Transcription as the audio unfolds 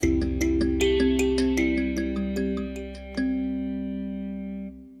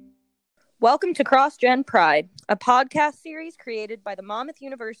Welcome to Cross-Gen Pride, a podcast series created by the Monmouth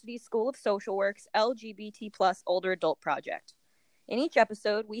University School of Social Work's LGBT Older Adult Project. In each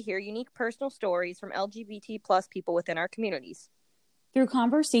episode, we hear unique personal stories from LGBT people within our communities. Through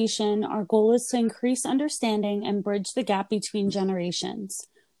conversation, our goal is to increase understanding and bridge the gap between generations.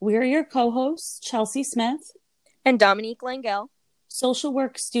 We're your co-hosts, Chelsea Smith and Dominique Lengyel, social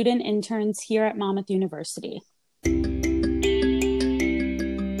work student interns here at Monmouth University.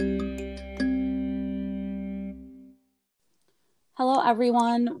 Hello,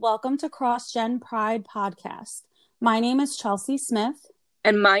 everyone. Welcome to Cross-Gen Pride podcast. My name is Chelsea Smith.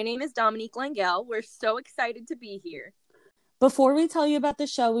 And my name is Dominique Lengyel. We're so excited to be here. Before we tell you about the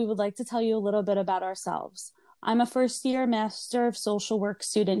show, we would like to tell you a little bit about ourselves. I'm a first-year Master of Social Work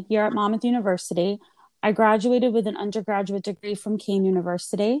student here at Monmouth University. I graduated with an undergraduate degree from Kean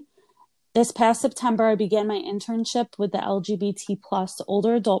University. This past September, I began my internship with the LGBT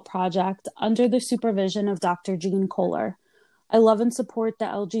Older Adult Project under the supervision of Dr. Jean Kohler. I love and support the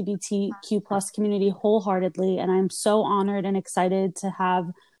LGBTQ+ community wholeheartedly, and I'm so honored and excited to have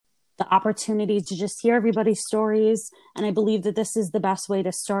the opportunity to just hear everybody's stories, and I believe that this is the best way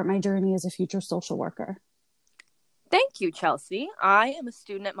to start my journey as a future social worker. Thank you, Chelsea. I am a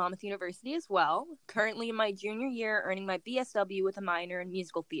student at Monmouth University as well, currently in my junior year earning my BSW with a minor in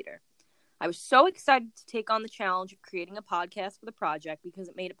musical theater. I was so excited to take on the challenge of creating a podcast for the project because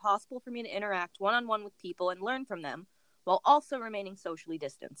it made it possible for me to interact one-on-one with people and learn from them, while also remaining socially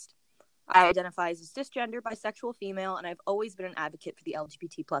distanced. I identify as a cisgender, bisexual female, and I've always been an advocate for the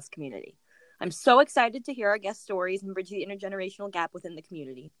LGBT community. I'm so excited to hear our guest stories and bridge the intergenerational gap within the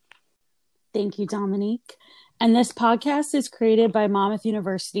community. Thank you, Dominique. And this podcast is created by Monmouth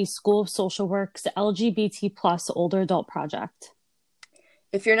University School of Social Work's LGBT Older Adult Project.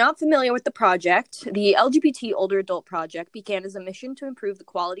 If you're not familiar with the project, the LGBT Older Adult Project began as a mission to improve the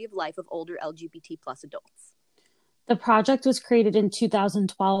quality of life of older LGBT adults. The project was created in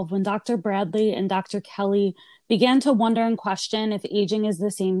 2012 when Dr. Bradley and Dr. Kelly began to wonder and question if aging is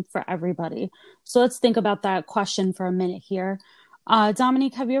the same for everybody. So let's think about that question for a minute here.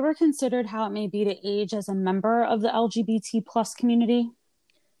 Dominique, have you ever considered how it may be to age as a member of the LGBT community?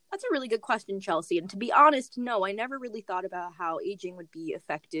 That's a really good question, Chelsea. And to be honest, no, I never really thought about how aging would be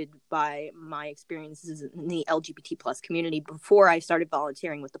affected by my experiences in the LGBT community before I started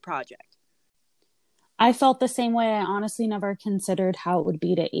volunteering with the project. I felt the same way. I honestly never considered how it would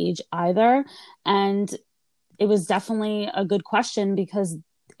be to age either. And it was definitely a good question because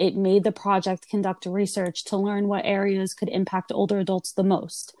it made the project conduct research to learn what areas could impact older adults the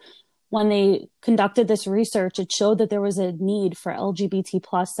most. When they conducted this research, it showed that there was a need for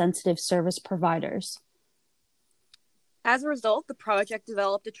LGBT+ sensitive service providers. As a result, the project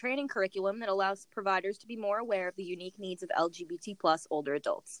developed a training curriculum that allows providers to be more aware of the unique needs of LGBT+ older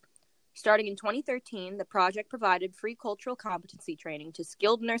adults. Starting in 2013, the project provided free cultural competency training to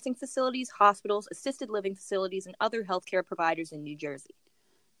skilled nursing facilities, hospitals, assisted living facilities, and other healthcare providers in New Jersey.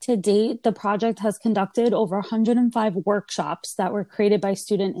 To date, the project has conducted over 105 workshops that were created by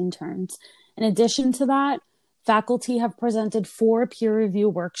student interns. In addition to that, faculty have presented 4 peer review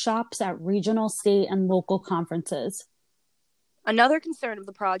workshops at regional, state, and local conferences. Another concern of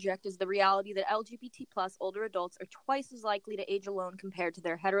the project is the reality that LGBT+ older adults are twice as likely to age alone compared to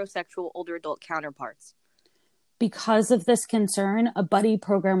their heterosexual older adult counterparts. Because of this concern, a buddy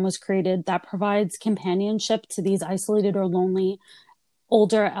program was created that provides companionship to these isolated or lonely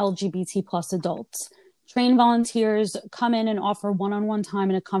older LGBT+ adults. Trained volunteers come in and offer one-on-one time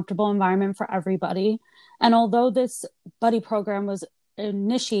in a comfortable environment for everybody. And although this buddy program was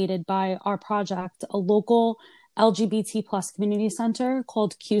initiated by our project, a local LGBT+ community center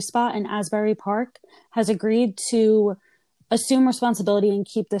called Q-Spot in Asbury Park has agreed to assume responsibility and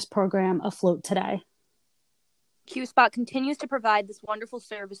keep this program afloat today. Q-Spot continues to provide this wonderful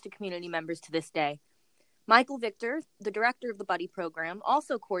service to community members to this day. Michael Victor, the director of the Buddy program,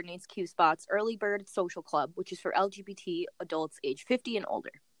 also coordinates Q-Spot's Early Bird Social Club, which is for LGBT adults age 50 and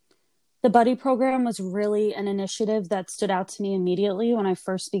older. The Buddy program was really an initiative that stood out to me immediately when I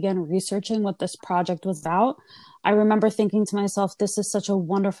first began researching what this project was about. I remember thinking to myself, this is such a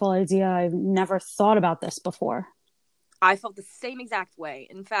wonderful idea. I've never thought about this before. I felt the same exact way.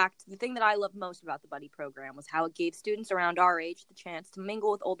 In fact, the thing that I loved most about the Buddy program was how it gave students around our age the chance to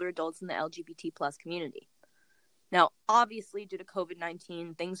mingle with older adults in the LGBT+ community. Now, obviously, due to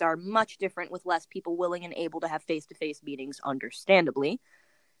COVID-19, things are much different with less people willing and able to have face-to-face meetings, understandably.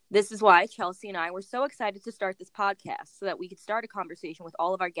 This is why Chelsea and I were so excited to start this podcast so that we could start a conversation with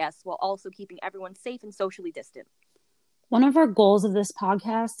all of our guests while also keeping everyone safe and socially distant. One of our goals of this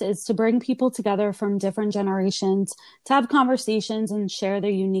podcast is to bring people together from different generations to have conversations and share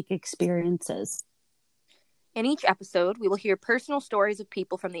their unique experiences. In each episode, we will hear personal stories of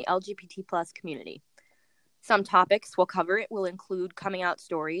people from the LGBT plus community. Some topics we'll cover will include coming out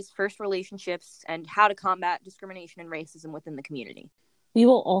stories, first relationships, and how to combat discrimination and racism within the community. We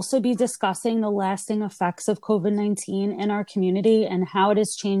will also be discussing the lasting effects of COVID-19 in our community and how it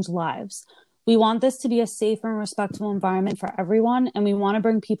has changed lives. We want this to be a safe and respectful environment for everyone, and we want to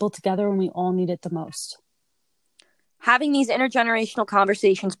bring people together when we all need it the most. Having these intergenerational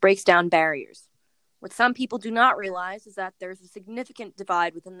conversations breaks down barriers. What some people do not realize is that there's a significant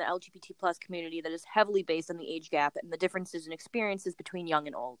divide within the LGBT plus community that is heavily based on the age gap and the differences in experiences between young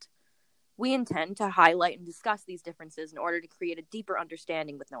and old. We intend to highlight and discuss these differences in order to create a deeper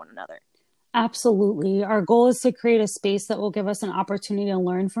understanding with one another. Absolutely. Our goal is to create a space that will give us an opportunity to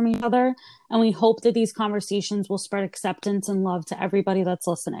learn from each other, and we hope that these conversations will spread acceptance and love to everybody that's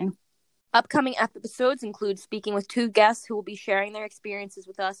listening. Upcoming episodes include speaking with 2 guests who will be sharing their experiences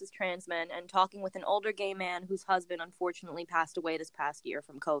with us as trans men and talking with an older gay man whose husband unfortunately passed away this past year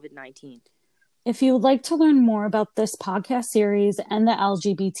from COVID-19. If you would like to learn more about this podcast series and the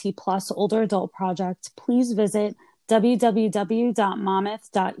LGBT plus Older Adult Project, please visit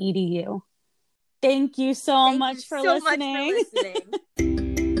www.monmouth.edu. Thank you so much for listening.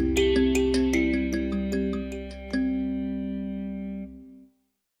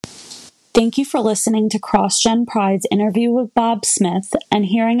 Thank you for listening to CrossGen Pride's interview with Bob Smith and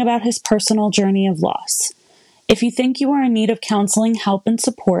hearing about his personal journey of loss. If you think you are in need of counseling, help, and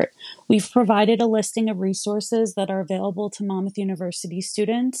support, we've provided a listing of resources that are available to Monmouth University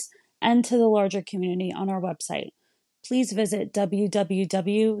students and to the larger community on our website. Please visit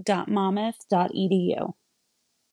www.monmouth.edu.